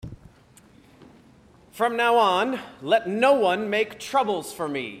From now on, let no one make troubles for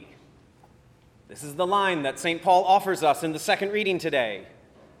me. This is the line that St. Paul offers us in the second reading today.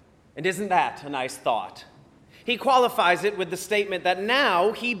 And isn't that a nice thought? He qualifies it with the statement that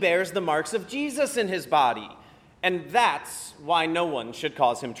now he bears the marks of Jesus in his body, and that's why no one should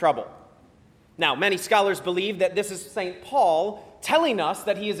cause him trouble. Now, many scholars believe that this is St. Paul telling us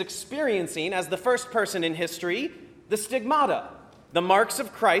that he is experiencing, as the first person in history, the stigmata, the marks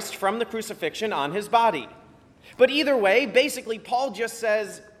of Christ from the crucifixion on his body. But either way, basically, Paul just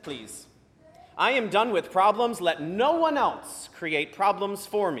says, please, I am done with problems. Let no one else create problems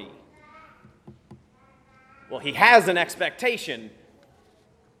for me. Well, he has an expectation,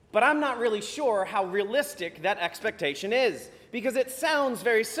 but I'm not really sure how realistic that expectation is, because it sounds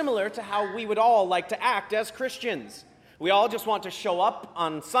very similar to how we would all like to act as Christians. We all just want to show up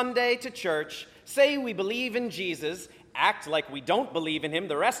on Sunday to church, say we believe in Jesus, act like we don't believe in him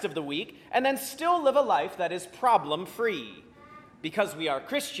the rest of the week, and then still live a life that is problem-free, because we are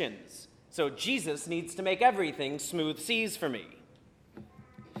Christians. So Jesus needs to make everything smooth seas for me.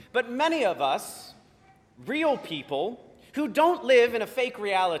 But many of us, real people, who don't live in a fake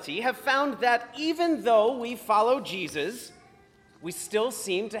reality, have found that even though we follow Jesus, we still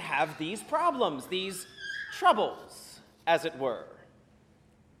seem to have these problems, these troubles, as it were.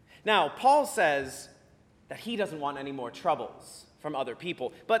 Now, Paul says that he doesn't want any more troubles from other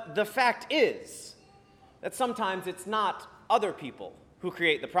people, but the fact is that sometimes it's not other people who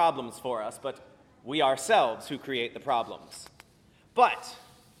create the problems for us, but we ourselves who create the problems. But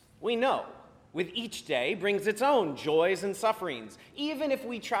we know with each day brings its own joys and sufferings. Even if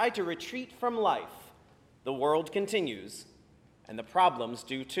we try to retreat from life, the world continues, and the problems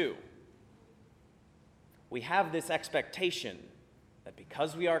do too. We have this expectation that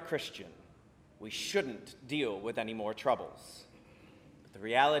because we are Christian, we shouldn't deal with any more troubles. But the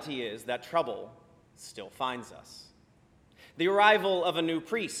reality is that trouble still finds us. The arrival of a new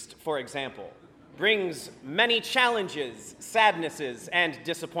priest, for example, brings many challenges, sadnesses, and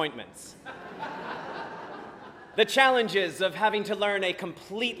disappointments. The challenges of having to learn a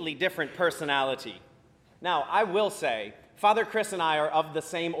completely different personality. Now, I will say, Father Chris and I are of the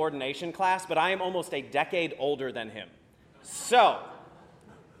same ordination class, but I am almost a decade older than him. So,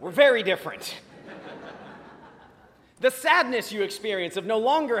 we're very different. The sadness you experience of no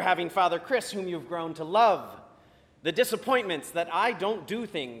longer having Father Chris, whom you've grown to love. The disappointments that I don't do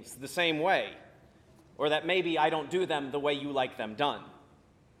things the same way, or that maybe I don't do them the way you like them done.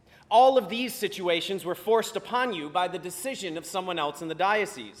 All of these situations were forced upon you by the decision of someone else in the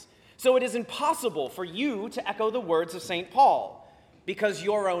diocese. So it is impossible for you to echo the words of St. Paul, because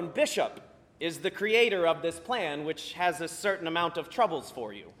your own bishop is the creator of this plan, which has a certain amount of troubles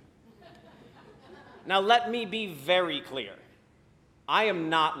for you. Now let me be very clear. I am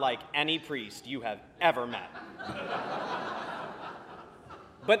not like any priest you have ever met.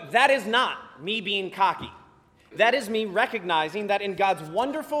 But that is not me being cocky. That is me recognizing that in God's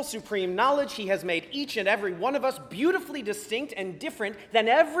wonderful supreme knowledge, he has made each and every one of us beautifully distinct and different than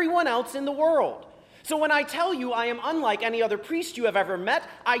everyone else in the world. So when I tell you I am unlike any other priest you have ever met,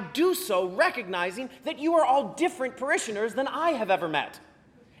 I do so recognizing that you are all different parishioners than I have ever met.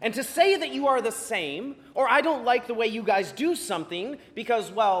 And to say that you are the same, or I don't like the way you guys do something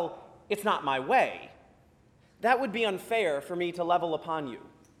because, well, it's not my way, that would be unfair for me to level upon you.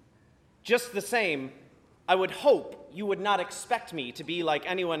 Just the same, I would hope you would not expect me to be like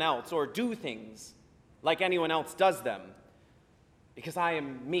anyone else or do things like anyone else does them, because I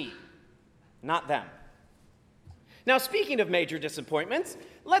am me, not them. Now, speaking of major disappointments,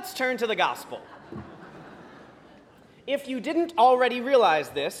 let's turn to the gospel. If you didn't already realize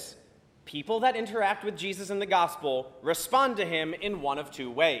this, people that interact with Jesus in the gospel respond to him in one of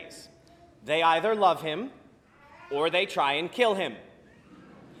two ways. They either love him or they try and kill him.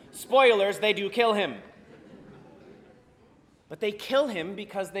 Spoilers, they do kill him. But they kill him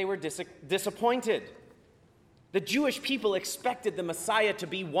because they were disappointed. The Jewish people expected the Messiah to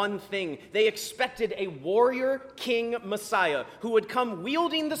be one thing. They expected a warrior king Messiah who would come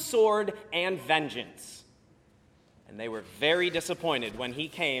wielding the sword and vengeance. And they were very disappointed when he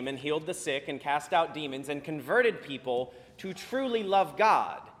came and healed the sick and cast out demons and converted people to truly love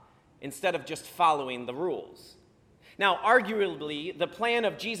God instead of just following the rules. Now, arguably, the plan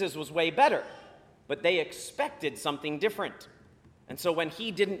of Jesus was way better, but they expected something different. And so when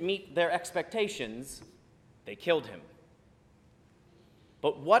he didn't meet their expectations, they killed him.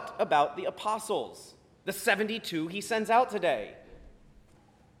 But what about the apostles, the 72 he sends out today?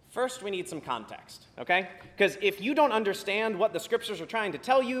 First, we need some context, okay? Because if you don't understand what the scriptures are trying to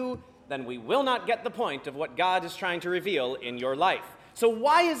tell you, then we will not get the point of what God is trying to reveal in your life. So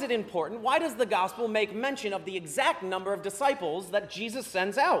why is it important? Why does the gospel make mention of the exact number of disciples that Jesus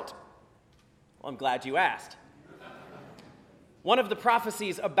sends out? Well, I'm glad you asked. One of the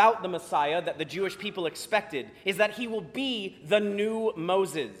prophecies about the Messiah that the Jewish people expected is that he will be the new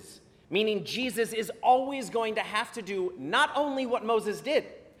Moses, meaning Jesus is always going to have to do not only what Moses did,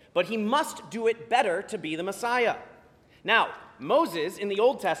 but he must do it better to be the Messiah. Now, Moses in the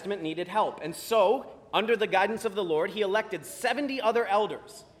Old Testament needed help, and so, under the guidance of the Lord, he elected 70 other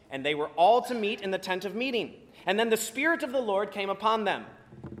elders, and they were all to meet in the tent of meeting. And then the Spirit of the Lord came upon them,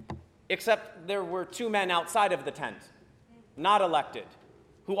 except there were 2 men outside of the tent, not elected,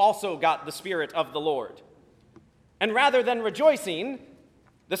 who also got the Spirit of the Lord. And rather than rejoicing,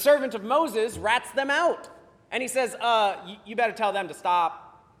 the servant of Moses rats them out. And he says, you better tell them to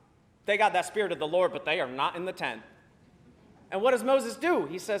stop. They got that Spirit of the Lord, but they are not in the tent. And what does Moses do?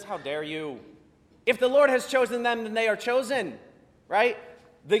 He says, how dare you? If the Lord has chosen them, then they are chosen, right?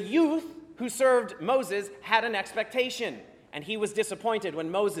 The youth who served Moses had an expectation, and he was disappointed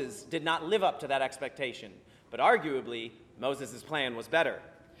when Moses did not live up to that expectation. But arguably, Moses' plan was better.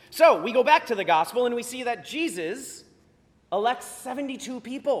 So we go back to the gospel, and we see that Jesus elects 72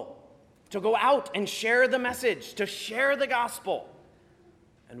 people to go out and share the message, to share the gospel.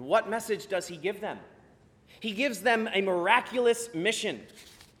 And what message does he give them? He gives them a miraculous mission.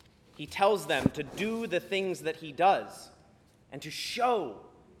 He tells them to do the things that he does and to show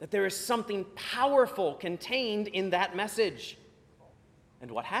that there is something powerful contained in that message. And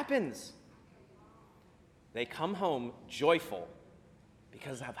what happens? They come home joyful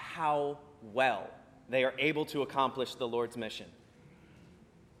because of how well they are able to accomplish the Lord's mission.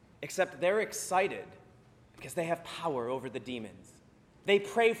 Except they're excited because they have power over the demons. They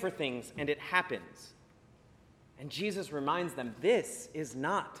pray for things and it happens. And Jesus reminds them, this is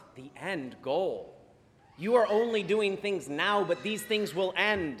not the end goal. You are only doing things now, but these things will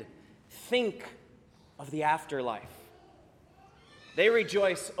end. Think of the afterlife. They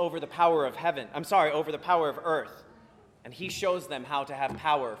rejoice over the power of over the power of earth. And he shows them how to have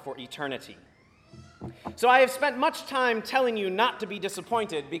power for eternity. So I have spent much time telling you not to be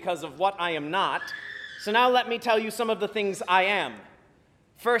disappointed because of what I am not. So now let me tell you some of the things I am.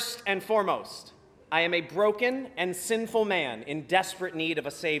 First and foremost, I am a broken and sinful man in desperate need of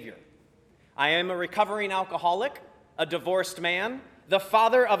a Savior. I am a recovering alcoholic, a divorced man, the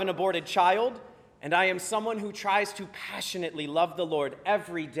father of an aborted child, and I am someone who tries to passionately love the Lord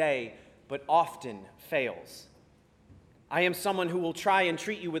every day, but often fails. I am someone who will try and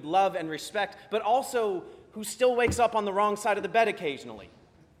treat you with love and respect, but also who still wakes up on the wrong side of the bed occasionally.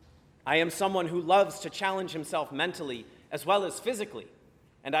 I am someone who loves to challenge himself mentally as well as physically,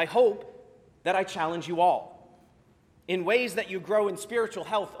 and I hope that I challenge you all in ways that you grow in spiritual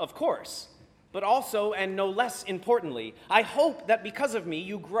health, of course, but also, and no less importantly, I hope that because of me,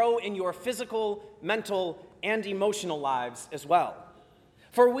 you grow in your physical, mental, and emotional lives as well.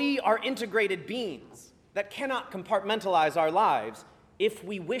 For we are integrated beings that cannot compartmentalize our lives if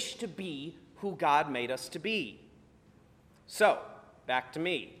we wish to be who God made us to be. So, back to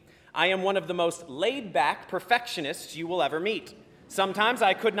me. I am one of the most laid-back perfectionists you will ever meet. Sometimes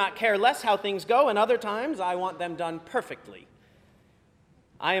I could not care less how things go, and other times I want them done perfectly.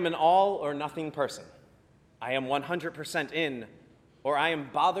 I am an all-or-nothing person. I am 100% in, or I am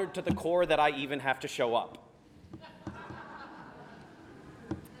bothered to the core that I even have to show up.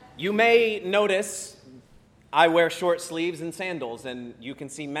 You may notice I wear short sleeves and sandals, and you can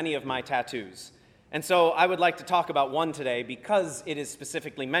see many of my tattoos. And so I would like to talk about one today because it is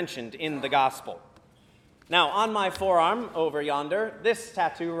specifically mentioned in the gospel. Now, on my forearm over yonder, this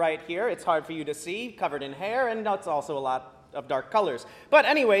tattoo right here, it's hard for you to see, covered in hair, and it's also a lot of dark colors. But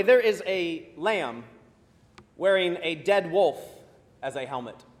anyway, there is a lamb wearing a dead wolf as a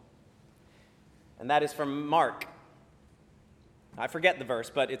helmet. And that is from Mark. I forget the verse,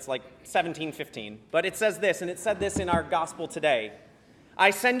 but it's like 17:15. But it says this, and it said this in our gospel today.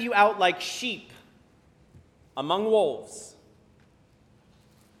 I send you out like sheep among wolves.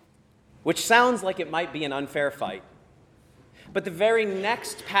 Which sounds like it might be an unfair fight. But the very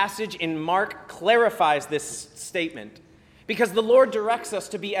next passage in Mark clarifies this statement because the Lord directs us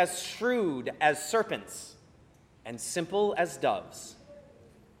to be as shrewd as serpents and simple as doves.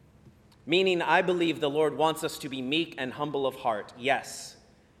 Meaning, I believe the Lord wants us to be meek and humble of heart, yes.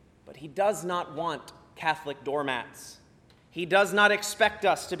 But he does not want Catholic doormats. He does not expect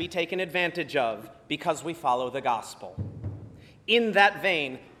us to be taken advantage of because we follow the gospel. In that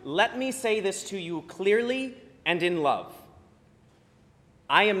vein, let me say this to you clearly and in love.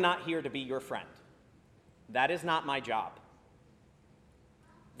 I am not here to be your friend. That is not my job.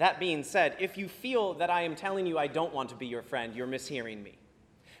 That being said, if you feel that I am telling you I don't want to be your friend, you're mishearing me.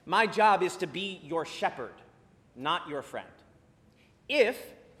 My job is to be your shepherd, not your friend. If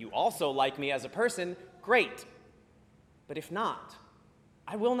you also like me as a person, great. But if not,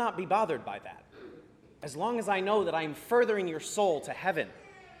 I will not be bothered by that, as long as I know that I am furthering your soul to heaven.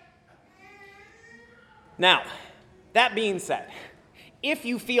 Now, that being said, if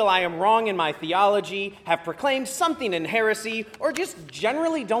you feel I am wrong in my theology, have proclaimed something in heresy, or just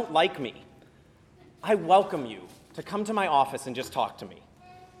generally don't like me, I welcome you to come to my office and just talk to me.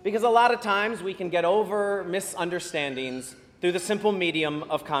 Because a lot of times we can get over misunderstandings through the simple medium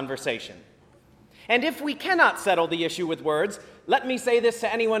of conversation. And if we cannot settle the issue with words, let me say this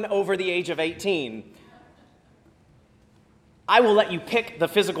to anyone over the age of 18. I will let you pick the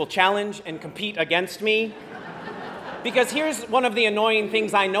physical challenge and compete against me. Because here's one of the annoying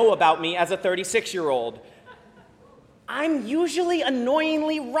things I know about me as a 36-year-old. I'm usually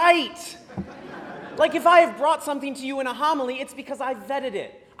annoyingly right. Like if I have brought something to you in a homily, it's because I vetted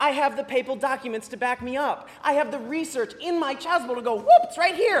it. I have the papal documents to back me up. I have the research in my chasuble to go, whoop, it's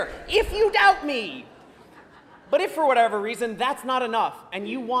right here, if you doubt me. But if for whatever reason that's not enough, and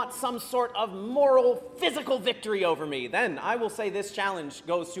you want some sort of moral, physical victory over me, then I will say this challenge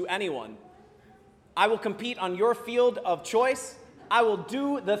goes to anyone. I will compete on your field of choice. I will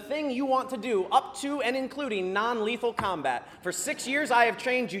do the thing you want to do, up to and including non-lethal combat. For 6 years, I have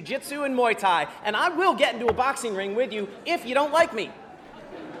trained jiu-jitsu and Muay Thai, and I will get into a boxing ring with you if you don't like me.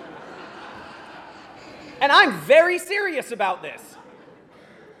 And I'm very serious about this.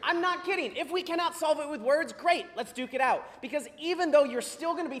 I'm not kidding. If we cannot solve it with words, great, let's duke it out. Because even though you're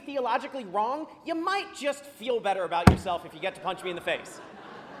still going to be theologically wrong, you might just feel better about yourself if you get to punch me in the face.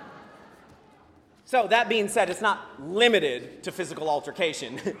 So that being said, it's not limited to physical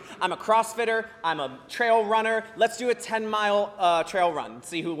altercation. I'm a CrossFitter, I'm a trail runner. Let's do a 10-mile trail run,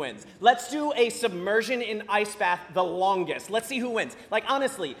 see who wins. Let's do a submersion in ice bath, the longest. Let's see who wins. Like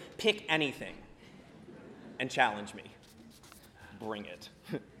honestly, pick anything and challenge me. Bring it.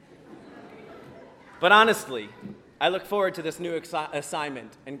 But honestly, I look forward to this new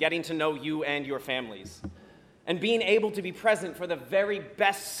assignment and getting to know you and your families, and being able to be present for the very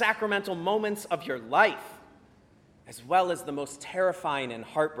best sacramental moments of your life, as well as the most terrifying and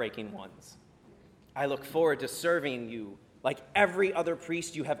heartbreaking ones. I look forward to serving you like every other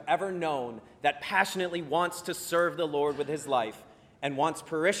priest you have ever known that passionately wants to serve the Lord with his life and wants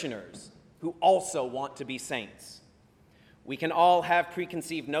parishioners who also want to be saints. We can all have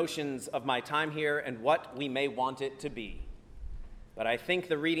preconceived notions of my time here and what we may want it to be. But I think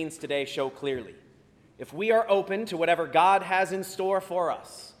the readings today show clearly, if we are open to whatever God has in store for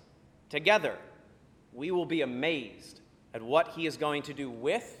us, together, we will be amazed at what he is going to do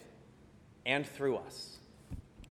with and through us.